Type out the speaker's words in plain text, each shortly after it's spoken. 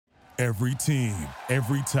Every team,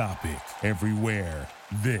 every topic, everywhere.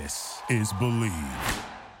 This is Believe.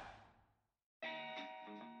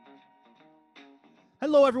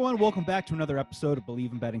 Hello, everyone. Welcome back to another episode of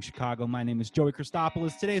Believe in Betting Chicago. My name is Joey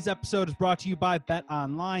Christopoulos. Today's episode is brought to you by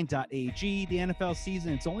BetOnline.ag. The NFL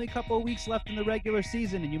season, it's only a couple of weeks left in the regular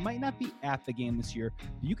season, and you might not be at the game this year,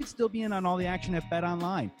 but you could still be in on all the action at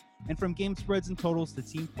BetOnline. And from game spreads and totals to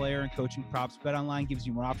team player and coaching props, BetOnline gives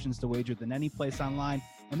you more options to wager than any place online.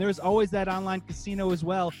 And there's always that online casino as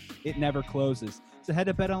well. It never closes. So head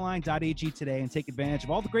to betonline.ag today and take advantage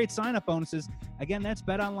of all the great sign-up bonuses. Again, that's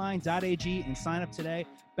betonline.ag and sign up today.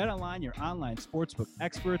 BetOnline, your online sportsbook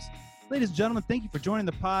experts. Ladies and gentlemen, thank you for joining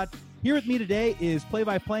the pod. Here with me today is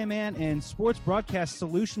play-by-play man and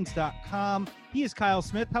sportsbroadcastsolutions.com. He is Kyle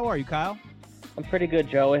Smith. How are you, Kyle? I'm pretty good,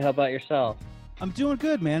 Joey. How about yourself? I'm doing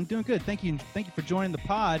good, man. I'm doing good. Thank you for joining the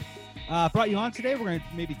pod. Brought you on today. We're going to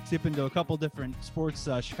maybe dip into a couple different sports,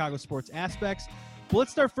 Chicago sports aspects. But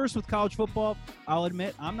let's start first with college football. I'll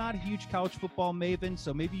admit I'm not a huge college football maven,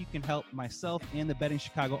 so maybe you can help myself and the Betting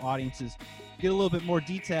Chicago audiences get a little bit more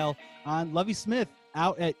detail on Lovie Smith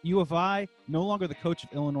out at U of I, no longer the coach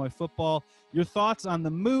of Illinois football. Your thoughts on the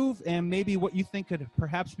move and maybe what you think could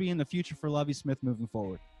perhaps be in the future for Lovie Smith moving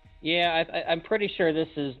forward. Yeah, I'm pretty sure this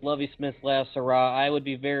is Lovie Smith's last hurrah. I would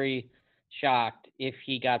be very shocked if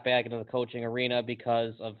he got back into the coaching arena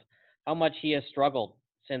because of how much he has struggled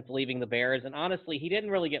since leaving the Bears. And honestly, he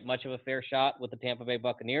didn't really get much of a fair shot with the Tampa Bay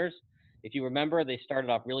Buccaneers. If you remember, they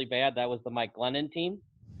started off really bad. That was the Mike Glennon team.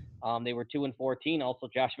 They were 2-14. Also,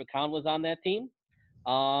 Josh McCown was on that team.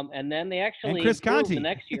 And then they actually improved the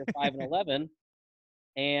next year, 5-11.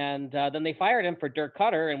 And then they fired him for Dirk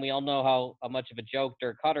Cutter, and we all know how much of a joke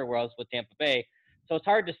Dirk Cutter was with Tampa Bay. So it's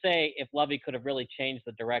hard to say if Lovie could have really changed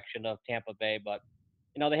the direction of Tampa Bay. But,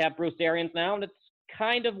 they have Bruce Arians now, and it's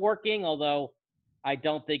kind of working, although I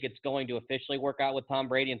don't think it's going to officially work out with Tom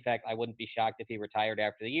Brady. In fact, I wouldn't be shocked if he retired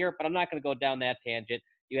after the year. But I'm not going to go down that tangent.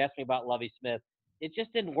 You asked me about Lovie Smith. It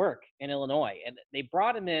just didn't work in Illinois. And they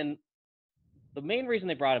brought him in. The main reason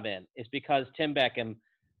they brought him in is because Tim Beckham –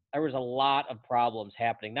 there was a lot of problems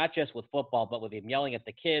happening, not just with football, but with him yelling at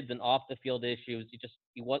the kids and off the field issues.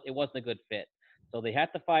 It wasn't a good fit. So they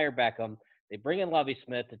had to fire Beckham. They bring in Lovie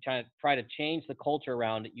Smith to try to change the culture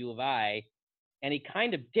around at U of I, and he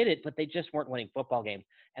kind of did it, but they just weren't winning football games.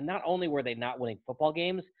 And not only were they not winning football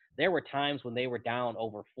games, there were times when they were down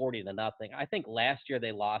over 40-0. I think last year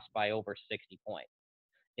they lost by over 60 points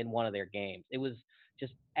in one of their games. It was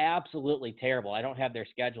just absolutely terrible. I don't have their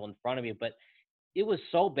schedule in front of me, but it was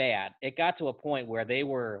so bad. It got to a point where they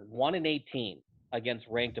were 1-18 against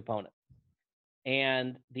ranked opponents.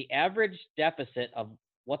 And the average deficit of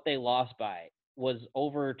what they lost by was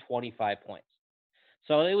over 25 points.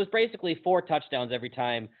 So it was basically 4 touchdowns every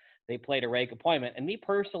time they played a ranked opponent. And me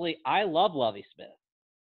personally, I love Lovie Smith,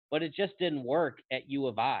 but it just didn't work at U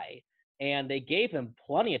of I. And they gave him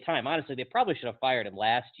plenty of time. Honestly, they probably should have fired him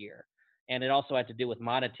last year. And it also had to do with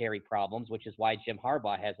monetary problems, which is why Jim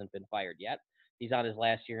Harbaugh hasn't been fired yet. He's on his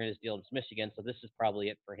last year in his deal in Michigan, so this is probably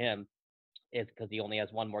it for him. It's because he only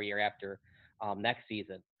has one more year after next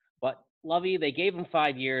season. But Lovie, they gave him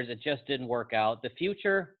 5 years. It just didn't work out. The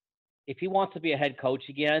future, if he wants to be a head coach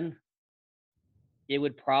again, it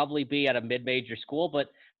would probably be at a mid-major school, but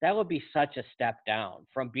that would be such a step down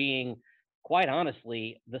from being, quite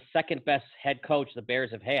honestly, the second best head coach the Bears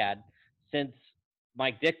have had since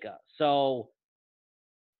Mike Ditka. So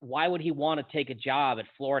why would he want to take a job at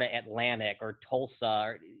Florida Atlantic or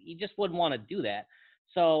Tulsa? He just wouldn't want to do that.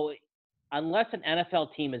 So unless an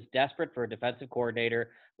NFL team is desperate for a defensive coordinator,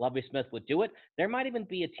 Lovie Smith would do it. There might even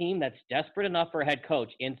be a team that's desperate enough for a head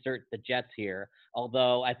coach, insert the Jets here,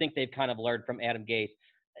 although I think they've kind of learned from Adam Gase.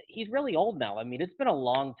 He's really old now. I mean, it's been a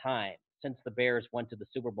long time since the Bears went to the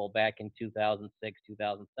Super Bowl back in 2006,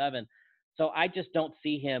 2007. So I just don't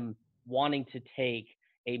see him wanting to take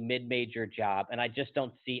a mid-major job, and I just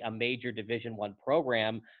don't see a major Division I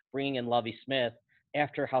program bringing in Lovie Smith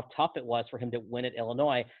after how tough it was for him to win at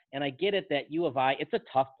Illinois. And I get it that U of I, it's a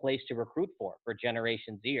tough place to recruit for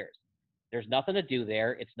Generation Zers. There's nothing to do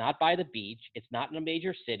there. It's not by the beach. It's not in a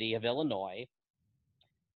major city of Illinois.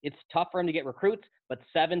 It's tough for him to get recruits, but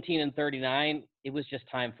 17-39, it was just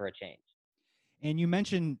time for a change. And you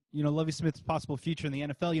mentioned, Lovie Smith's possible future in the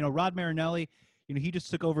NFL. Rod Marinelli, he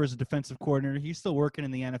just took over as a defensive coordinator. He's still working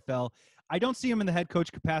in the NFL. I don't see him in the head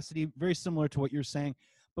coach capacity, very similar to what you're saying,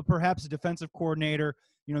 but perhaps a defensive coordinator.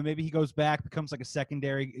 Maybe he goes back, becomes like a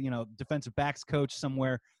secondary, defensive backs coach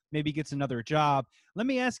somewhere, maybe gets another job. Let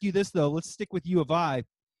me ask you this, though. Let's stick with U of I.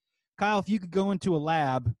 Kyle, if you could go into a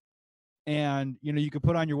lab and you could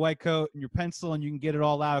put on your white coat and your pencil and you can get it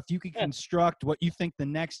all out. If you could construct what you think the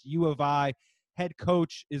next U of I head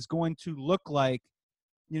coach is going to look like,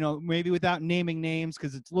 maybe without naming names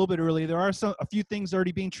because it's a little bit early. There are a few things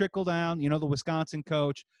already being trickled down. The Wisconsin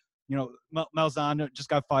coach, Malzahn just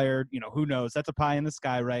got fired. Who knows? That's a pie in the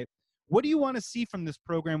sky, right? What do you want to see from this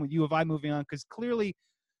program with U of I moving on? Because clearly,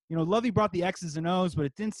 Lovey brought the X's and O's, but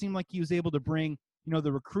it didn't seem like he was able to bring,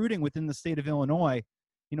 the recruiting within the state of Illinois.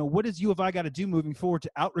 What does U of I got to do moving forward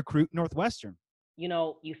to out-recruit Northwestern?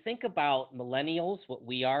 You think about millennials, what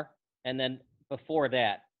we are, and then before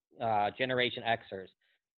that, Generation Xers.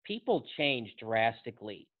 People change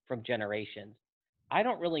drastically from generations. I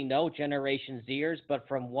don't really know Generation Zers, but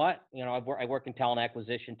from what, I work in talent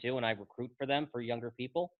acquisition too, and I recruit for them, for younger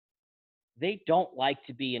people. They don't like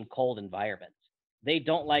to be in cold environments. They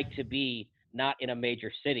don't like to be not in a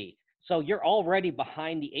major city. So you're already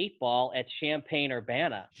behind the 8 ball at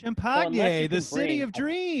Champaign-Urbana. Champagne, the city of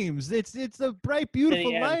dreams. It's the bright,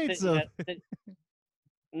 beautiful lights of.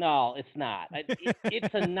 No, it's not.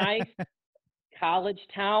 It's a nice college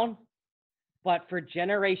town, but for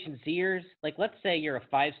Generation Zers, like let's say you're a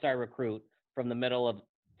 5-star recruit from the middle of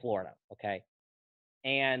Florida, okay?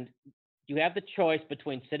 And you have the choice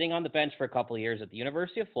between sitting on the bench for a couple of years at the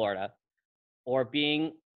University of Florida or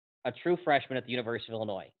being a true freshman at the University of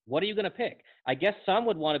Illinois. What are you going to pick? I guess some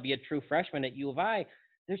would want to be a true freshman at U of I.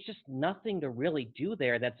 There's just nothing to really do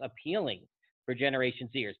there that's appealing for Generation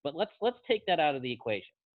Zers. But let's take that out of the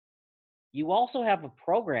equation. You also have a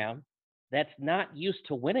program that's not used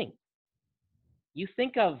to winning. You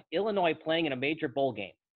think of Illinois playing in a major bowl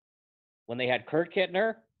game when they had Kurt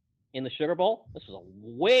Kittner in the Sugar Bowl. This was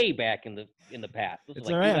way back in the past. This it's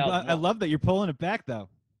was all right. I love that you're pulling it back, though.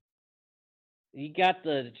 You got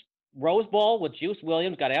the Rose Bowl with Juice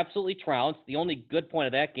Williams, got absolutely trounced. The only good point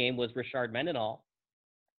of that game was Richard Mendenhall.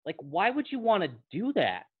 Like, why would you want to do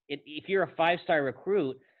that if you're a 5-star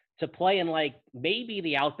recruit to play in, like, maybe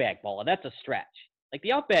the Outback Bowl? And that's a stretch. Like,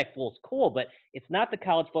 the Outback Bowl is cool, but it's not the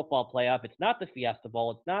college football playoff. It's not the Fiesta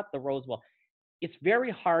Bowl. It's not the Rose Bowl. It's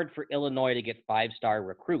very hard for Illinois to get 5-star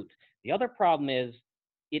recruits. The other problem is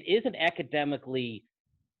it is an academically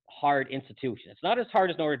hard institution. It's not as hard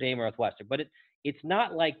as Notre Dame or Northwestern, but it's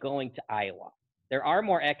not like going to Iowa. There are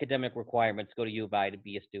more academic requirements to go to U of I to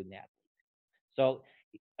be a student athlete. So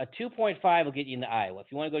a 2.5 will get you into Iowa. If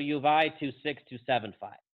you want to go to U of I, 2.6, 2.75. A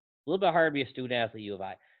little bit harder to be a student athlete at U of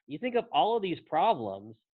I. You think of all of these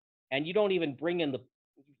problems, and you don't even bring in the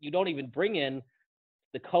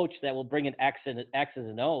coach that will bring in X's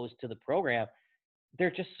and O's to the program.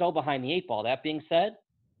 They're just so behind the 8 ball. That being said,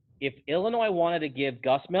 if Illinois wanted to give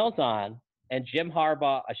Gus Malzahn and Jim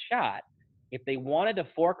Harbaugh a shot, if they wanted to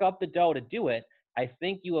fork up the dough to do it, I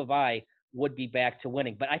think U of I would be back to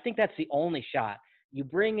winning. But I think that's the only shot. You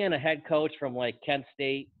bring in a head coach from like Kent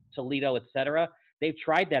State, Toledo, etc. They've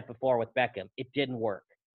tried that before with Beckham. It didn't work.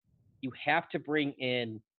 You have to bring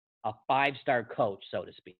in a 5-star coach, so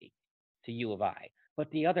to speak, to U of I.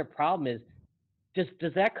 But the other problem is,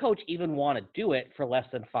 does that coach even want to do it for less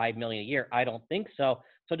than $5 million a year? I don't think so.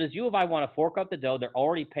 So does U of I want to fork up the dough? They're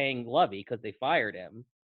already paying Lovey because they fired him.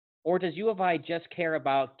 Or does U of I just care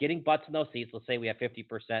about getting butts in those seats? Let's say we have 50%,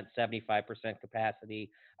 75%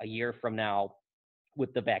 capacity a year from now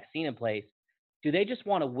with the vaccine in place. Do they just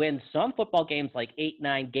want to win some football games, like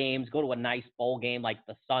 8-9 games, go to a nice bowl game like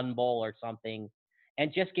the Sun Bowl or something,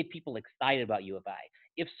 and just get people excited about U of I?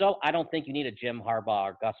 If so, I don't think you need a Jim Harbaugh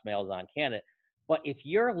or Gus Malzahn candidate. But if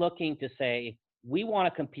you're looking to say, we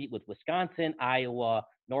want to compete with Wisconsin, Iowa,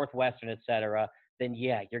 Northwestern, et cetera, then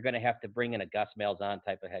yeah, you're going to have to bring in a Gus Malzahn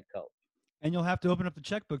type of head coach. And you'll have to open up the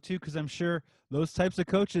checkbook too, because I'm sure those types of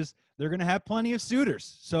coaches, they're going to have plenty of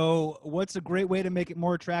suitors. So what's a great way to make it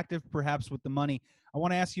more attractive, perhaps with the money? I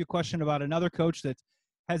want to ask you a question about another coach that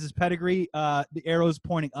has his pedigree, the arrows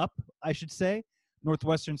pointing up, I should say,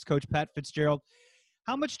 Northwestern's coach, Pat Fitzgerald.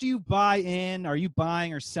 How much do you buy in? Are you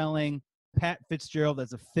buying or selling Pat Fitzgerald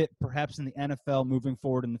as a fit, perhaps in the NFL moving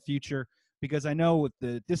forward in the future? Because I know with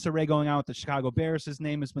the disarray going on with the Chicago Bears, his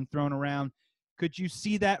name has been thrown around. Could you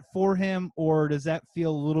see that for him, or does that feel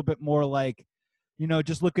a little bit more like,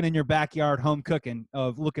 just looking in your backyard, home cooking,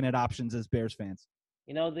 of looking at options as Bears fans?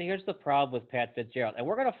 Here's the problem with Pat Fitzgerald, and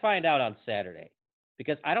we're going to find out on Saturday,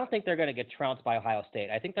 because I don't think they're going to get trounced by Ohio State.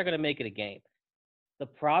 I think they're going to make it a game. The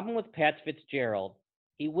problem with Pat Fitzgerald,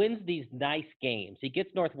 he wins these nice games. He gets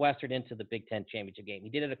Northwestern into the Big Ten championship game. He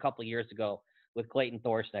did it a couple of years ago with Clayton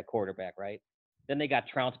Thorson at quarterback, right? Then they got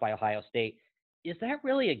trounced by Ohio State. Is that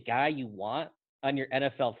really a guy you want on your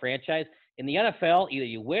NFL franchise? In the NFL, either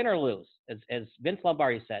you win or lose. As Vince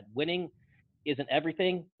Lombardi said, winning isn't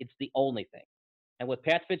everything, it's the only thing. And with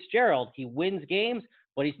Pat Fitzgerald, he wins games,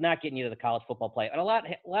 but he's not getting you to the college football play. And a lot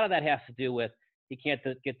of that has to do with he can't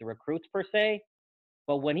get the recruits per se.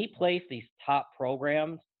 But when he plays these top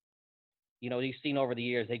programs, you've seen over the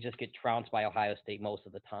years, they just get trounced by Ohio State most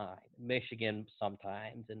of the time, Michigan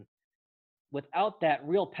sometimes. And without that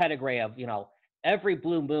real pedigree of, every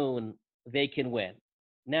blue moon, they can win.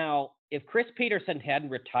 Now, if Chris Petersen hadn't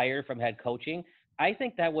retired from head coaching, I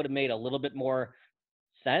think that would have made a little bit more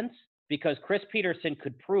sense because Chris Petersen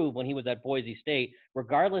could prove when he was at Boise State,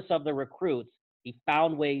 regardless of the recruits, he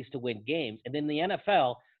found ways to win games. And in the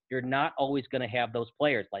NFL, you're not always going to have those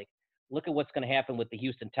players. Like, look at what's going to happen with the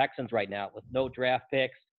Houston Texans right now with no draft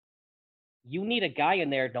picks. You need a guy in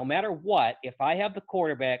there, no matter what. If I have the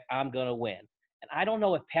quarterback, I'm going to win. And I don't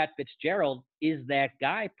know if Pat Fitzgerald is that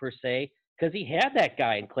guy per se, because he had that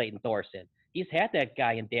guy in Clayton Thorson. He's had that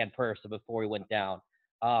guy in Dan Pursa before he went down,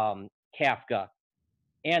 Kafka.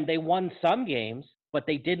 And they won some games, but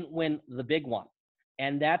they didn't win the big one.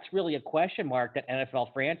 And that's really a question mark that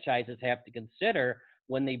NFL franchises have to consider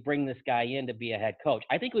when they bring this guy in to be a head coach.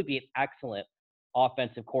 I think it would be an excellent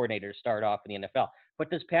offensive coordinator to start off in the NFL. But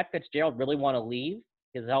does Pat Fitzgerald really want to leave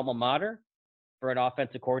his alma mater for an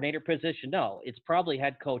offensive coordinator position? No, it's probably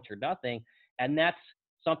head coach or nothing. And that's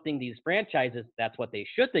something these franchises, that's what they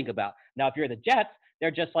should think about. Now, if you're the Jets,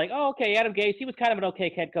 they're just like, oh, okay, Adam Gase, he was kind of an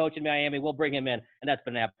okay head coach in Miami. We'll bring him in. And that's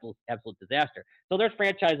been an absolute disaster. So there's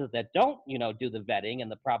franchises that don't, do the vetting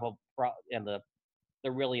and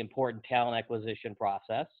the really important talent acquisition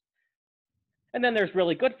process. And then there's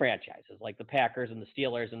really good franchises like the Packers and the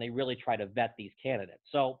Steelers, and they really try to vet these candidates.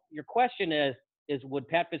 So your question is would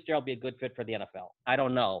Pat Fitzgerald be a good fit for the NFL? I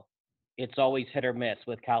don't know. It's always hit or miss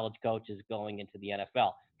with college coaches going into the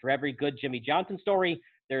NFL. For every good Jimmy Johnson story,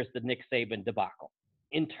 there's the Nick Saban debacle.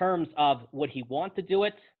 In terms of would he want to do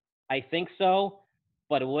it, I think so,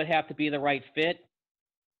 but it would have to be the right fit,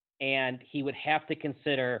 and he would have to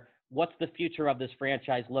consider what's the future of this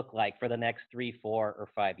franchise look like for the next 3, 4, or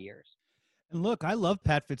 5 years. And look, I love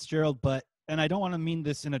Pat Fitzgerald, and I don't want to mean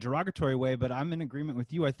this in a derogatory way, but I'm in agreement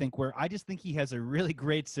with you, I think, where I just think he has a really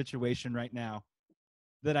great situation right now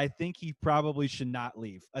that I think he probably should not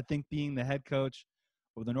leave. I think being the head coach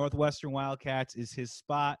of the Northwestern Wildcats is his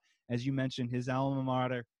spot, as you mentioned, his alma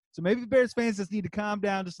mater. So maybe Bears fans just need to calm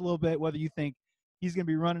down just a little bit, whether you think he's going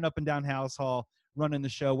to be running up and down Halas Hall, running the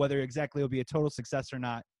show, whether exactly it'll be a total success or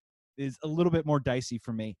not, is a little bit more dicey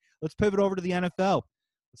for me. Let's pivot over to the NFL.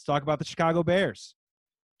 Let's talk about the Chicago Bears.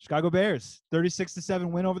 Chicago Bears, 36-7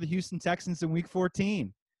 win over the Houston Texans in Week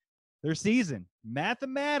 14. Their season,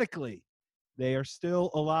 mathematically, they are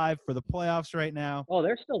still alive for the playoffs right now. Oh,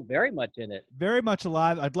 they're still very much in it. Very much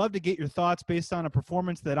alive. I'd love to get your thoughts based on a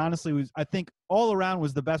performance that honestly was, I think, all around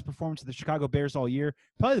was the best performance of the Chicago Bears all year.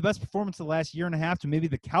 Probably the best performance of the last year and a half to maybe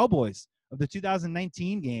the Cowboys of the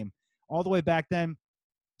 2019 game. All the way back then.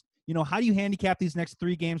 How do you handicap these next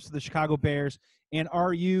 3 games for the Chicago Bears? And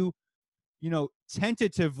are you,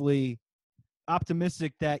 tentatively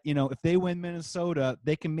optimistic that, if they win Minnesota,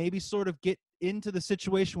 they can maybe sort of get into the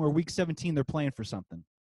situation where Week 17 they're playing for something?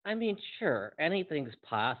 I mean, sure, anything's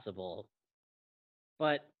possible.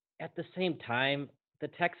 But at the same time, the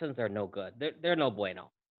Texans are no good. They're no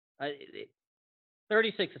bueno.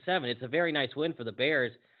 36-7, it's a very nice win for the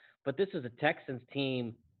Bears, but this is a Texans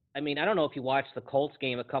team. I mean, I don't know if you watched the Colts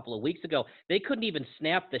game a couple of weeks ago. They couldn't even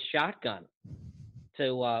snap the shotgun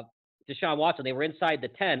to Deshaun Watson. They were inside the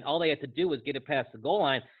 10. All they had to do was get it past the goal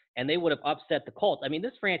line, and they would have upset the Colts. I mean,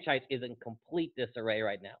 this franchise is in complete disarray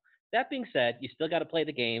right now. That being said, you still got to play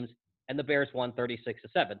the games, and the Bears won 36-7.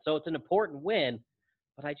 So it's an important win,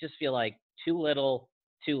 but I just feel like too little,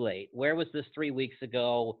 too late. Where was this 3 weeks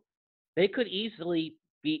ago? They could easily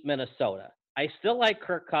beat Minnesota. I still like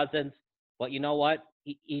Kirk Cousins, but you know what?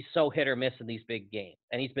 He's so hit or miss in these big games,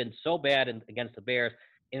 and he's been so bad against the Bears.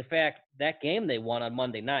 In fact, that game they won on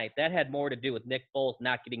Monday night, that had more to do with Nick Foles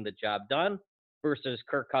not getting the job done versus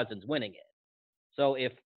Kirk Cousins winning it. So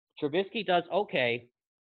if Trubisky does okay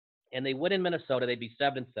and they win in Minnesota, they'd be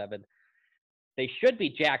 7-7. They should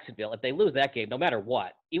beat Jacksonville if they lose that game, no matter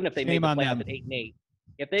what, even if they made the playoffs at 8-8.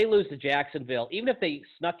 If they lose to Jacksonville, even if they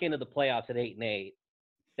snuck into the playoffs at 8-8,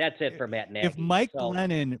 that's it for Matt Nagy. If Mike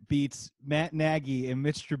Glennon beats Matt Nagy and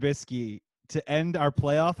Mitch Trubisky to end our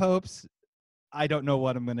playoff hopes, I don't know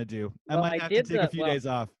what I'm going to do. I might have to take a few days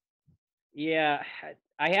off. Yeah,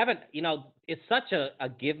 I haven't. It's such a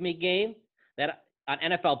give-me game that on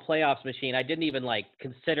NFL playoffs machine, I didn't even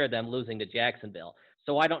consider them losing to Jacksonville.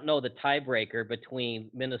 So I don't know the tiebreaker between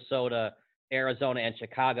Minnesota, Arizona, and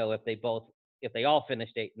Chicago if they all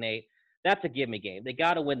finished 8-8. That's a give-me game. They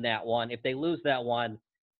got to win that one. If they lose that one,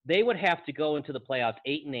 they would have to go into the playoffs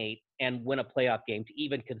 8-8 and win a playoff game to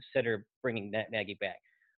even consider bringing Nagy back.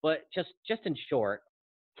 But just in short,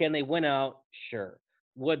 can they win out? Sure.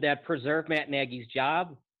 Would that preserve Matt Nagy's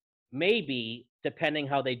job? Maybe, depending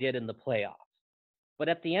how they did in the playoffs. But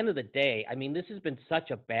at the end of the day, I mean, this has been such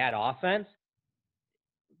a bad offense.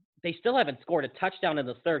 They still haven't scored a touchdown in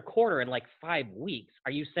the third quarter in like 5 weeks.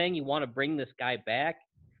 Are you saying you want to bring this guy back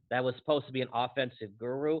that was supposed to be an offensive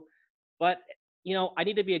guru? But, I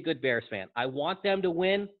need to be a good Bears fan. I want them to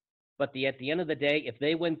win, but at the end of the day, if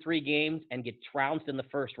they win 3 games and get trounced in the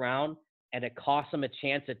first round and it costs them a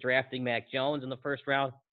chance at drafting Mac Jones in the first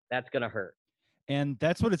round, that's going to hurt. And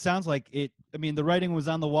that's what it sounds like. The writing was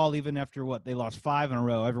on the wall even after they lost 5 in a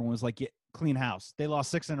row. Everyone was like, clean house. They lost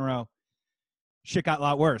 6 in a row. Shit got a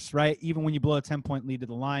lot worse, right? Even when you blow a 10-point lead to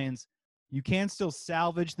the Lions, you can still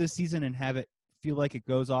salvage this season and have it feel like it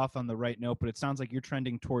goes off on the right note, but it sounds like you're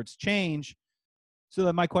trending towards change. So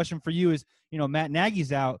that my question for you is, Matt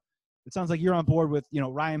Nagy's out. It sounds like you're on board with,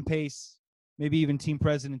 Ryan Pace, maybe even team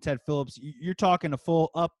president Ted Phillips. You're talking a full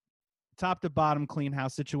up, top to bottom clean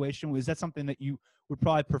house situation. Is that something that you would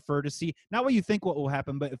probably prefer to see? Not what you think what will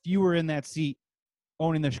happen, but if you were in that seat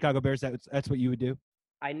owning the Chicago Bears, that's what you would do?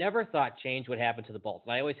 I never thought change would happen to the Bulls.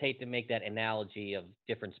 I always hate to make that analogy of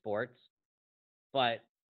different sports, but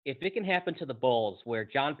if it can happen to the Bulls where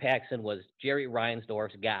John Paxson was Jerry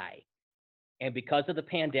Reinsdorf's guy, and because of the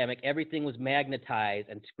pandemic, everything was magnetized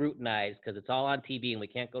and scrutinized because it's all on TV and we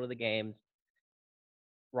can't go to the games,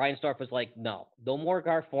 Reinsdorf was like, no more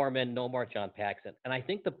Gar Forman, no more John Paxson. And I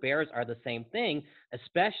think the Bears are the same thing,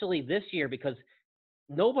 especially this year because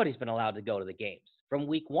nobody's been allowed to go to the games from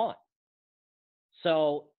week 1.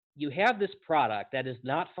 So you have this product that is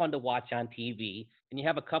not fun to watch on TV, and you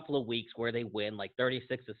have a couple of weeks where they win like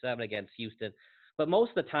 36-7 against Houston. But most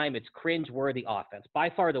of the time, it's cringe-worthy offense, by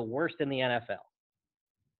far the worst in the NFL.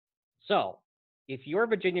 So if you're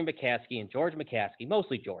Virginia McCaskey and George McCaskey,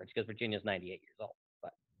 mostly George because Virginia's 98 years old,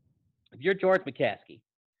 but if you're George McCaskey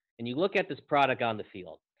and you look at this product on the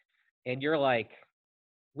field and you're like,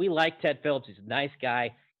 we like Ted Phillips, he's a nice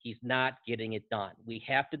guy, he's not getting it done. We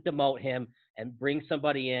have to demote him and bring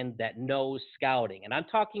somebody in that knows scouting. And I'm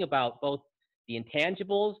talking about both the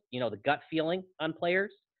intangibles, the gut feeling on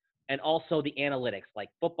players, and also the analytics, like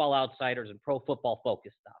Football Outsiders and Pro Football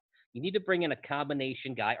Focus stuff. You need to bring in a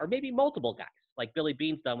combination guy or maybe multiple guys, like Billy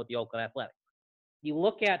Beane's done with the Oakland Athletics. You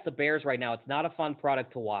look at the Bears right now, it's not a fun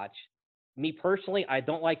product to watch. Me personally, I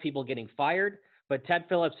don't like people getting fired, but Ted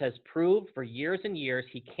Phillips has proved for years and years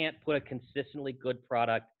he can't put a consistently good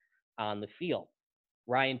product on the field.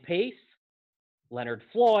 Ryan Pace, Leonard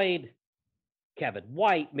Floyd, Kevin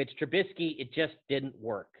White, Mitch Trubisky, it just didn't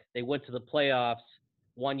work. They went to the playoffs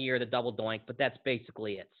one year, the double doink, but that's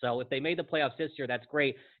basically it. So if they made the playoffs this year, that's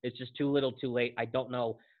great. It's just too little too late. I don't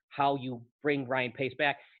know how you bring Ryan Pace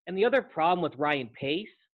back. And the other problem with Ryan Pace,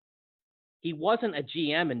 he wasn't a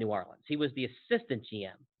GM in New Orleans. He was the assistant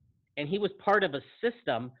GM. And he was part of a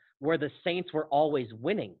system where the Saints were always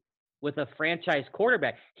winning with a franchise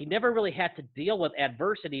quarterback. He never really had to deal with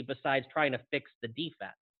adversity besides trying to fix the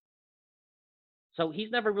defense. So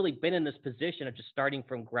he's never really been in this position of just starting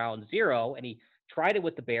from ground zero, and he tried it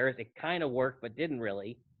with the Bears. It kind of worked, but didn't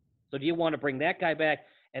really. So do you want to bring that guy back?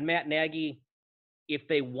 And Matt Nagy, if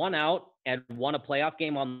they won out and won a playoff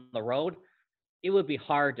game on the road, it would be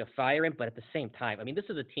hard to fire him. But at the same time, I mean, this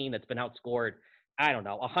is a team that's been outscored,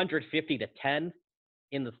 150-10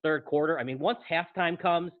 in the third quarter. I mean, once halftime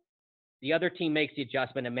comes, the other team makes the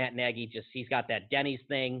adjustment, and Matt Nagy he's got that Denny's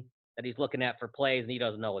thing that he's looking at for plays, and he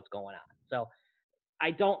doesn't know what's going on. So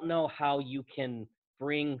I don't know how you can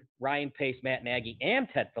bring Ryan Pace, Matt Nagy, and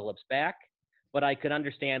Ted Phillips back, but I could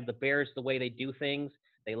understand the Bears, the way they do things.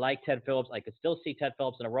 They like Ted Phillips. I could still see Ted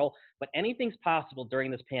Phillips in a role, but anything's possible during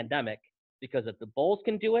this pandemic because if the Bulls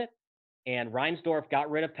can do it and Reinsdorf got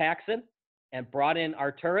rid of Paxson and brought in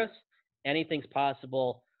Arturas, anything's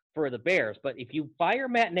possible for the Bears. But if you fire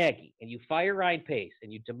Matt Nagy and you fire Ryan Pace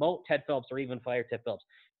and you demote Ted Phillips or even fire Ted Phillips,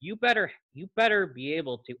 you better be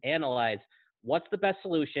able to analyze what's the best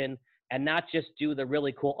solution and not just do the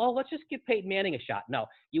really cool, let's just give Peyton Manning a shot. No,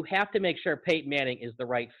 you have to make sure Peyton Manning is the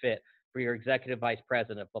right fit for your executive vice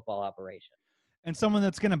president of football operations. And someone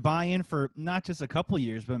that's going to buy in for not just a couple of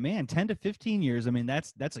years, but 10 to 15 years. I mean,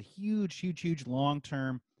 that's a huge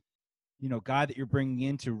long-term, guy that you're bringing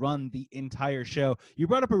in to run the entire show. You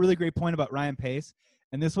brought up a really great point about Ryan Pace,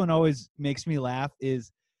 and this one always makes me laugh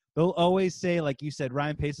is they'll always say, like you said,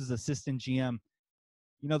 Ryan Pace is assistant GM.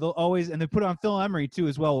 They'll always, and they put on Phil Emery too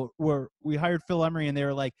as well, where we hired Phil Emery and they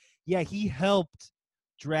were like, yeah, he helped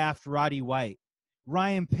draft Roddy White.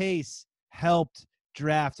 Ryan Pace helped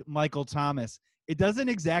draft Michael Thomas. it doesn't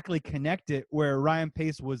exactly connect it where Ryan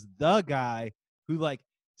Pace was the guy who like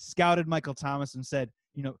scouted Michael Thomas and said,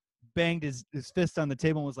 banged his fist on the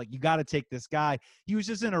table and was like, you got to take this guy. He was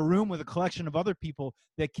just in a room with a collection of other people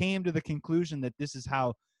that came to the conclusion that this is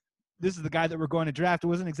the guy that we're going to draft. It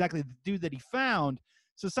wasn't exactly the dude that he found.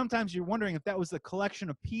 So sometimes you're wondering if that was the collection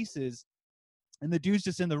of pieces and the dude's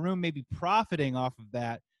just in the room maybe profiting off of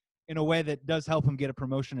that in a way that does help him get a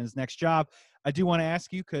promotion in his next job. I do want to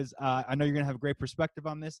ask you, because I know you're going to have a great perspective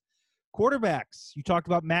on this. Quarterbacks, you talked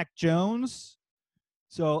about Mac Jones.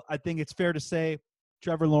 So I think it's fair to say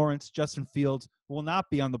Trevor Lawrence, Justin Fields will not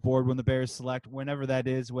be on the board when the Bears select, whenever that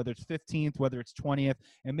is, whether it's 15th, whether it's 20th,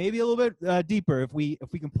 and maybe a little bit deeper if we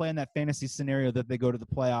can play in that fantasy scenario that they go to the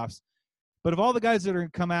playoffs. But of all the guys that are going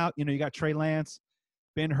to come out, you got Trey Lance,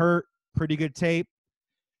 been hurt, pretty good tape.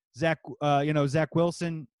 Zach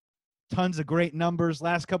Wilson, tons of great numbers.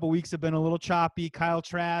 Last couple of weeks have been a little choppy. Kyle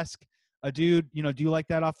Trask, a dude, do you like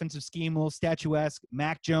that offensive scheme, a little statuesque?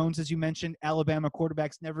 Mac Jones, as you mentioned, Alabama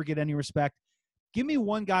quarterbacks never get any respect. Give me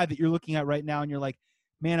one guy that you're looking at right now and you're like,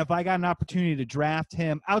 man, if I got an opportunity to draft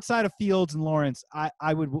him outside of Fields and Lawrence,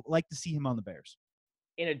 I would like to see him on the Bears.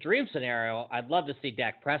 In a dream scenario, I'd love to see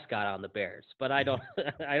Dak Prescott on the Bears, but I don't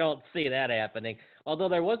I don't see that happening. Although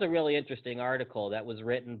there was a really interesting article that was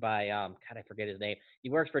written by God, I forget his name. He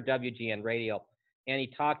works for WGN Radio, and he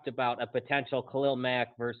talked about a potential Khalil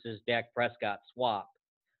Mack versus Dak Prescott swap.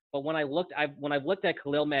 But when I've looked at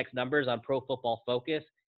Khalil Mack's numbers on Pro Football Focus,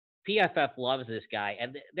 PFF loves this guy,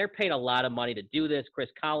 and they're paid a lot of money to do this. Chris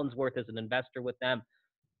Collinsworth is an investor with them.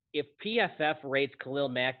 If PFF rates Khalil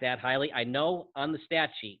Mack that highly, I know on the stat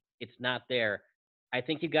sheet it's not there. I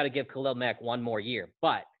think you've got to give Khalil Mack one more year.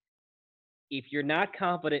 But if you're not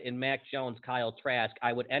confident in Mac Jones, Kyle Trask,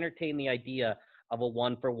 I would entertain the idea of a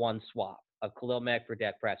one-for-one swap of Khalil Mack for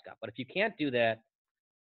Dak Prescott. But if you can't do that,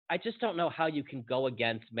 I just don't know how you can go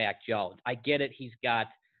against Mac Jones. I get it. He's got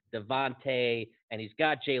Devontae, and he's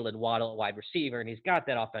got Jalen Waddle at wide receiver, and he's got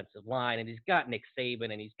that offensive line, and he's got Nick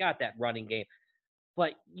Saban, and he's got that running game.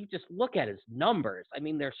 But you just look at his numbers. I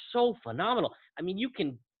mean, they're so phenomenal. I mean, you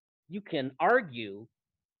can argue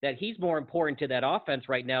that he's more important to that offense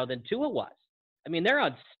right now than Tua was. I mean, they're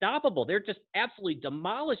unstoppable. They're just absolutely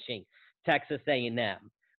demolishing Texas A&M.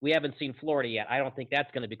 We haven't seen Florida yet. I don't think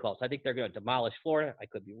that's going to be close. I think they're going to demolish Florida. I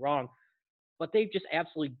could be wrong. But they've just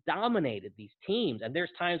absolutely dominated these teams. And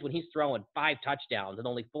there's times when he's throwing 5 touchdowns and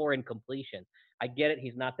only 4 incompletions. I get it.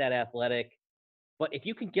 He's not that athletic. But if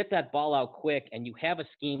you can get that ball out quick and you have a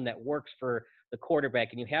scheme that works for the quarterback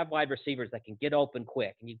and you have wide receivers that can get open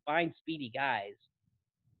quick and you find speedy guys,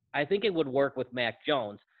 I think it would work with Mac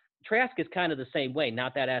Jones. Trask is kind of the same way.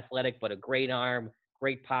 Not that athletic, but a great arm,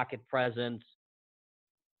 great pocket presence.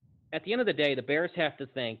 At the end of the day, the Bears have to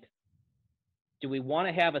think, do we want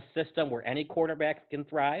to have a system where any quarterback can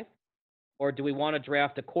thrive? Or do we want to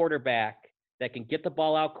draft a quarterback that can get the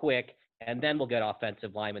ball out quick and then we'll get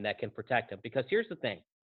offensive linemen that can protect him? Because here's the thing.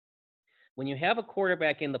 When you have a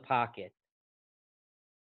quarterback in the pocket,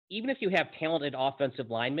 even if you have talented offensive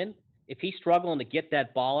linemen, if he's struggling to get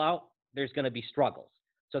that ball out, there's going to be struggles.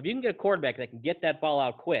 So if you can get a quarterback that can get that ball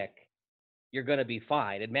out quick, you're going to be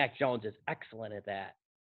fine. And Mac Jones is excellent at that.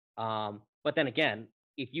 But then again,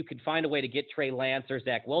 if you could find a way to get Trey Lance or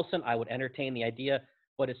Zach Wilson, I would entertain the idea.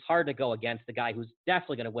 But it's hard to go against the guy who's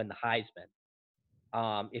definitely going to win the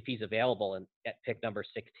Heisman if he's available at pick number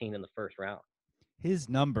 16 in the first round. His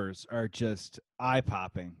numbers are just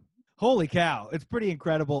eye-popping. Holy cow. It's pretty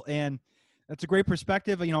incredible. And that's a great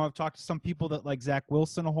perspective. You know, I've talked to some people that like Zach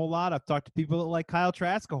Wilson a whole lot. I've talked to people that like Kyle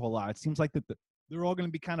Trask a whole lot. It seems like that they're all going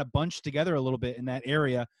to be kind of bunched together a little bit in that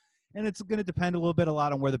area. And it's going to depend a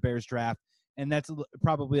lot on where the Bears draft. And that's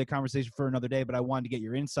probably a conversation for another day, but I wanted to get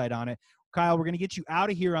your insight on it. Kyle, we're going to get you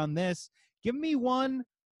out of here on this. Give me one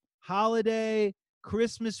holiday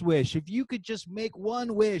Christmas wish. If you could just make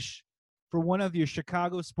one wish for one of your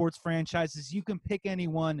Chicago sports franchises, you can pick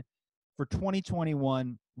anyone for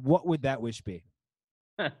 2021. What would that wish be?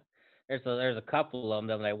 There's a couple of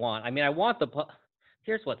them that I want. I mean,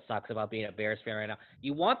 here's what sucks about being a Bears fan right now.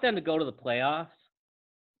 You want them to go to the playoffs.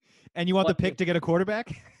 And you want the pick to get a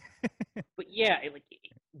quarterback? But yeah,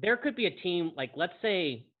 there could be a team, like let's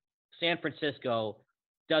say San Francisco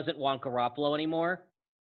doesn't want Garoppolo anymore.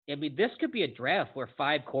 I mean, this could be a draft where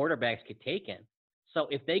 5 quarterbacks get taken. So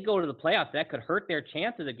if they go to the playoffs, that could hurt their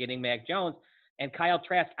chances of getting Mac Jones. And Kyle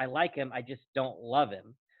Trask, I like him. I just don't love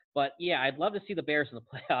him. But yeah, I'd love to see the Bears in the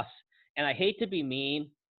playoffs. And I hate to be mean,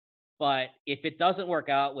 but if it doesn't work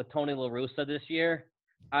out with Tony La Russa this year,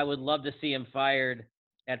 I would love to see him fired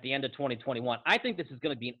at the end of 2021. I think this is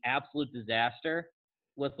going to be an absolute disaster.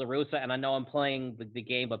 with La Russa, and I know I'm playing the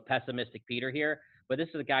game of pessimistic Peter here, but this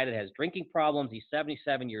is a guy that has drinking problems. He's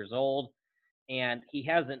 77 years old, and he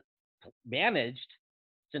hasn't managed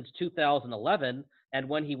since 2011. And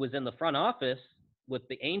when he was in the front office with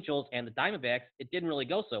the Angels and the Diamondbacks, it didn't really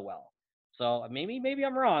go so well. So maybe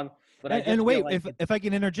I'm wrong, but and wait, if I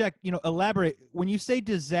can interject, elaborate. When you say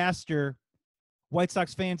disaster, White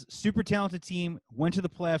Sox fans, super talented team, went to the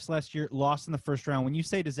playoffs last year, lost in the first round. When you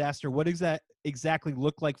say disaster, what does that exactly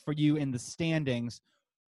look like for you in the standings?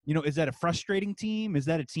 Is that a frustrating team? Is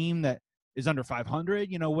that a team that is under 500?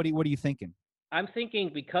 What are you thinking? I'm thinking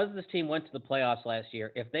because this team went to the playoffs last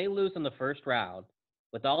year, if they lose in the first round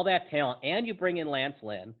with all that talent, and you bring in Lance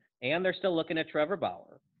Lynn, and they're still looking at Trevor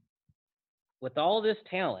Bauer, with all this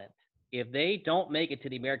talent, if they don't make it to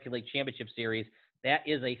the American League Championship Series, that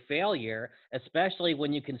is a failure, especially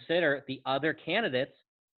when you consider the other candidates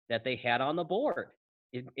that they had on the board,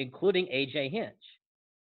 including A.J. Hinch.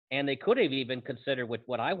 And they could have even considered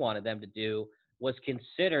what I wanted them to do was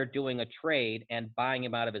consider doing a trade and buying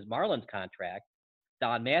him out of his Marlins contract,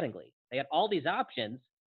 Don Mattingly. They had all these options,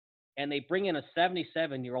 and they bring in a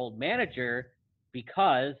 77-year-old manager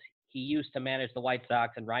because he used to manage the White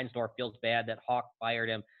Sox, and Reinsdorf feels bad that Hawk fired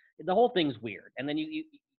him. The whole thing's weird. And then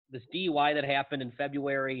this DUI that happened in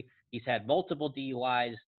February, he's had multiple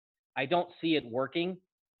DUIs. I don't see it working.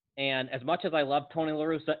 And as much as I love Tony La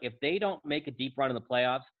Russa, if they don't make a deep run in the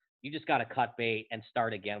playoffs, you just got to cut bait and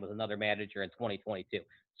start again with another manager in 2022.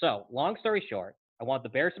 So, long story short, I want the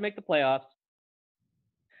Bears to make the playoffs,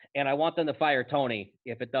 and I want them to fire Tony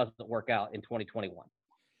if it doesn't work out in 2021.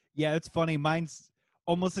 Yeah, it's funny. Mine's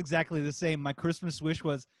almost exactly the same. My Christmas wish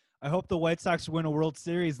was, I hope the White Sox win a World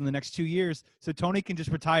Series in the next 2 years so Tony can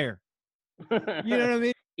just retire. You know what I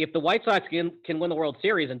mean? If the White Sox can win the World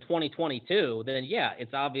Series in 2022, then yeah,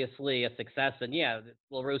 it's obviously a success. And yeah,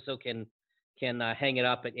 La Russa can hang it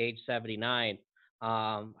up at age 79.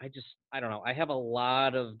 I don't know. I have a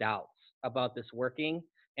lot of doubts about this working.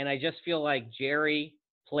 And I just feel like Jerry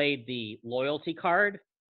played the loyalty card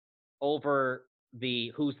over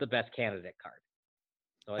the who's the best candidate card.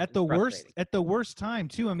 So at the worst time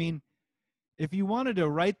too. I mean, if you wanted to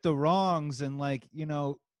right the wrongs and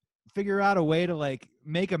figure out a way to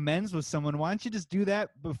make amends with someone, why don't you just do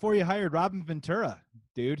that before you hired Robin Ventura,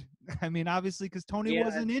 dude? I mean, obviously because Tony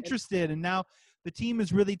wasn't interested, and now the team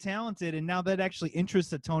is really talented, and now that actually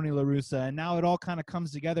interested Tony La Russa, and now it all kind of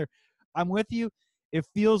comes together. I'm with you. It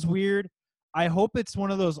feels weird. I hope it's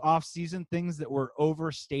one of those off-season things that we're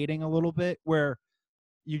overstating a little bit, where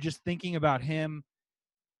you're just thinking about him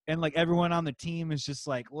and everyone on the team is just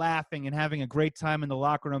laughing and having a great time in the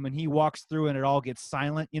locker room, and he walks through and it all gets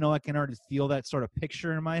silent. I can already feel that sort of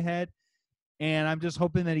picture in my head. And I'm just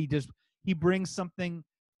hoping that he brings something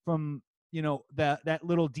from, that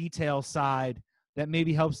little detail side that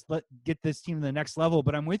maybe helps get this team to the next level.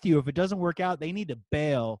 But I'm with you. If it doesn't work out, they need to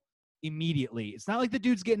bail immediately. It's not like the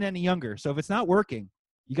dude's getting any younger. So if it's not working,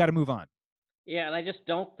 you got to move on. Yeah. And I just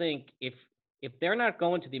don't think if they're not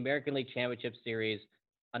going to the American League Championship Series,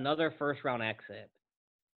 another first round exit,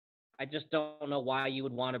 I just don't know why you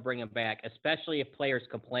would want to bring him back, especially if players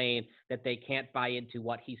complain that they can't buy into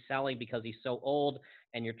what he's selling because he's so old,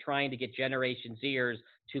 and you're trying to get Generation Zers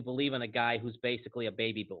to believe in a guy who's basically a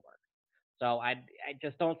baby boomer. So I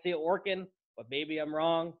just don't see it working, but maybe I'm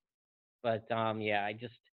wrong. But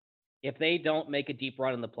if they don't make a deep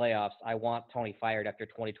run in the playoffs, I want Tony fired after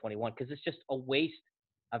 2021 because it's just a waste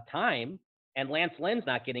of time. And Lance Lynn's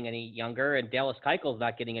not getting any younger, and Dallas Keuchel's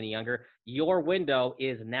not getting any younger. Your window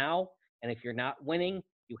is now, and if you're not winning,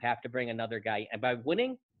 you have to bring another guy. And by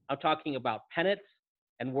winning, I'm talking about pennants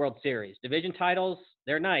and World Series. Division titles,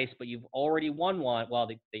 they're nice, but you've already won one. Well,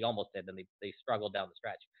 they almost did, and they struggled down the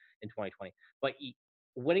stretch in 2020. But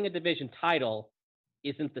winning a division title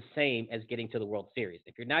isn't the same as getting to the World Series.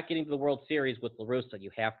 If you're not getting to the World Series with La Russa,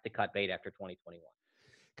 you have to cut bait after 2021.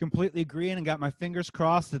 Completely agreeing, and got my fingers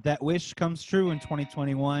crossed that wish comes true in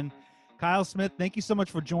 2021. Kyle Smith, thank you so much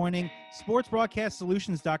for joining.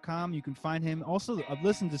 SportsBroadcastSolutions.com. You can find him. Also, I've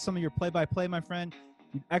listened to some of your play-by-play, my friend.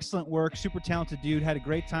 Excellent work. Super talented dude. Had a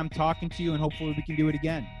great time talking to you, and hopefully we can do it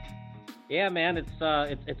again. Yeah, man.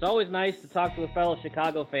 It's always nice to talk to a fellow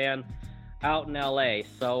Chicago fan out in L.A.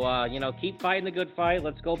 So, keep fighting the good fight.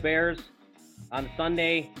 Let's go Bears on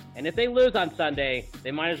Sunday. And if they lose on Sunday,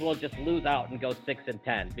 they might as well just lose out and go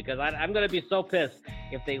 6-10, because I'm going to be so pissed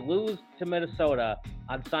if they lose to Minnesota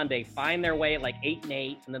on Sunday, find their way at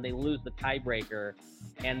 8-8, and then they lose the tiebreaker,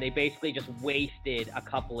 and they basically just wasted a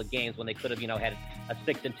couple of games when they could have, had a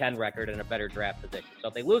 6-10 record and a better draft position. So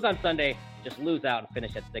if they lose on Sunday, just lose out and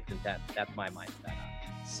finish at 6-10. That's my mindset.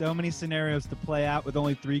 So many scenarios to play out with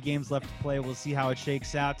only 3 games left to play. We'll see how it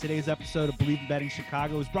shakes out. Today's episode of Believe in Betting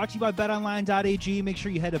Chicago is brought to you by betonline.ag. Make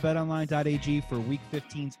sure you head to betonline.ag for Week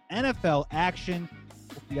 15's NFL action.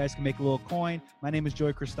 Hope you guys can make a little coin. My name is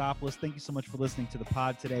Joey Christopoulos. Thank you so much for listening to the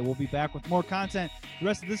pod today. We'll be back with more content the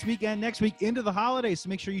rest of this weekend, next week, into the holidays. So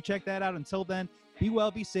make sure you check that out. Until then, be well,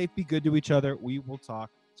 be safe, be good to each other. We will talk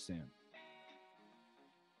soon.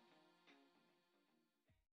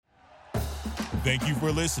 Thank you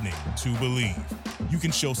for listening to Believe. You can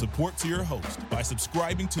show support to your host by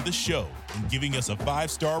subscribing to the show and giving us a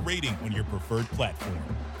 5-star rating on your preferred platform.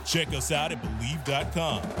 Check us out at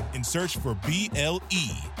Believe.com and search for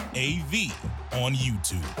BLEAV on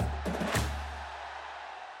YouTube.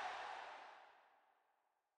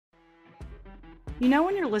 You know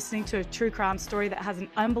when you're listening to a true crime story that has an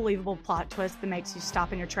unbelievable plot twist that makes you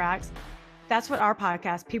stop in your tracks? That's what our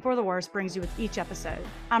podcast, People Are the Worst, brings you with each episode.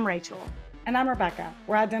 I'm Rachel. And I'm Rebecca.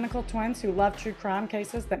 We're identical twins who love true crime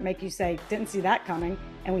cases that make you say, didn't see that coming,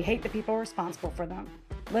 and we hate the people responsible for them.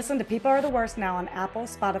 Listen to People Are the Worst now on Apple,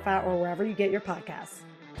 Spotify, or wherever you get your podcasts.